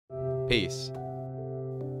Peace.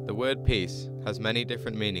 The word peace has many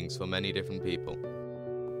different meanings for many different people.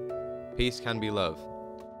 Peace can be love.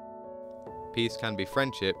 Peace can be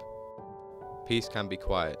friendship. Peace can be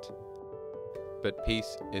quiet. But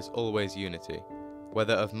peace is always unity,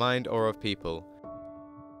 whether of mind or of people.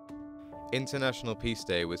 International Peace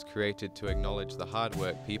Day was created to acknowledge the hard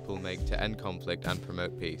work people make to end conflict and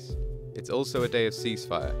promote peace. It's also a day of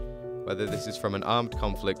ceasefire, whether this is from an armed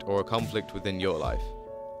conflict or a conflict within your life.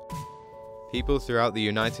 People throughout the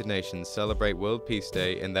United Nations celebrate World Peace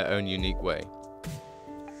Day in their own unique way.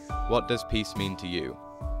 What does peace mean to you?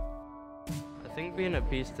 I think being at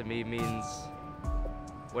peace to me means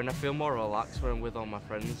when I feel more relaxed when I'm with all my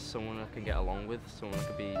friends, someone I can get along with, someone I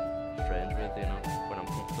can be strange with, when I'm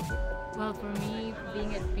comfortable. Well, for me,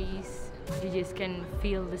 being at peace, you just can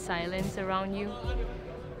feel the silence around you,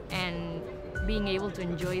 and being able to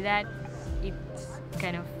enjoy that, it's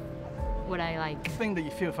kind of what I like. Thing that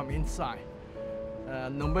you feel from inside.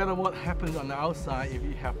 No matter what happens on the outside, if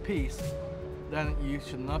you have peace, then you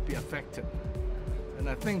should not be affected. And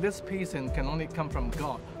I think this peace can only come from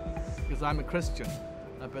God, because I'm a Christian.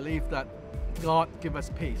 I believe that God gives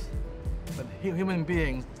us peace, but human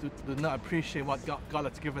beings do not appreciate what God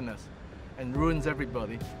has given us, and ruins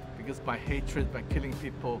everybody, because by hatred, by killing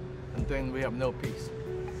people, and then we have no peace.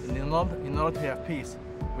 And in order to have peace,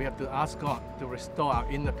 we have to ask God to restore our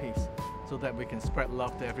inner peace, so that we can spread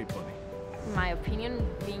love to everybody. My opinion,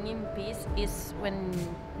 being in peace is when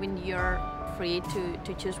you're free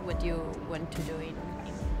to choose what you want to do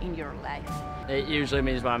in your life. It usually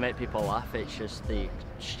means when I make people laugh, it's just the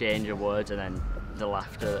exchange of words and then the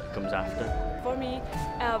laughter that comes after. For me,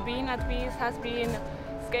 being at peace has been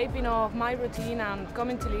escaping of my routine and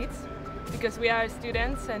coming to Leeds, because we are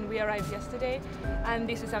students and we arrived yesterday, and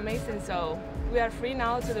this is amazing. So we are free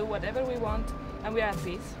now to do whatever we want, and we are at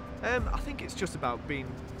peace. I think it's just about being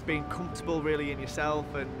comfortable really in yourself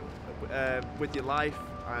and with your life,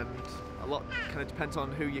 and a lot kind of depends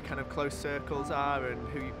on who your kind of close circles are and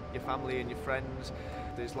who your family and your friends.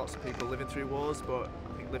 There's lots of people living through wars, but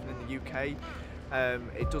I think living in the UK,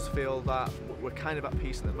 it does feel that we're kind of at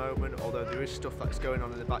peace at the moment, although there is stuff that's going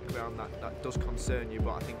on in the background that does concern you.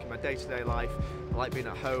 But I think in my day-to-day life, I like being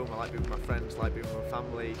at home, I like being with my friends, I like being with my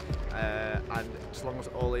family, and as long as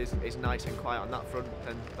all is nice and quiet on that front,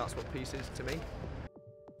 then that's what peace is to me.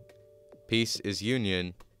 Peace is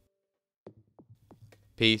union.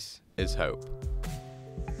 Peace is hope.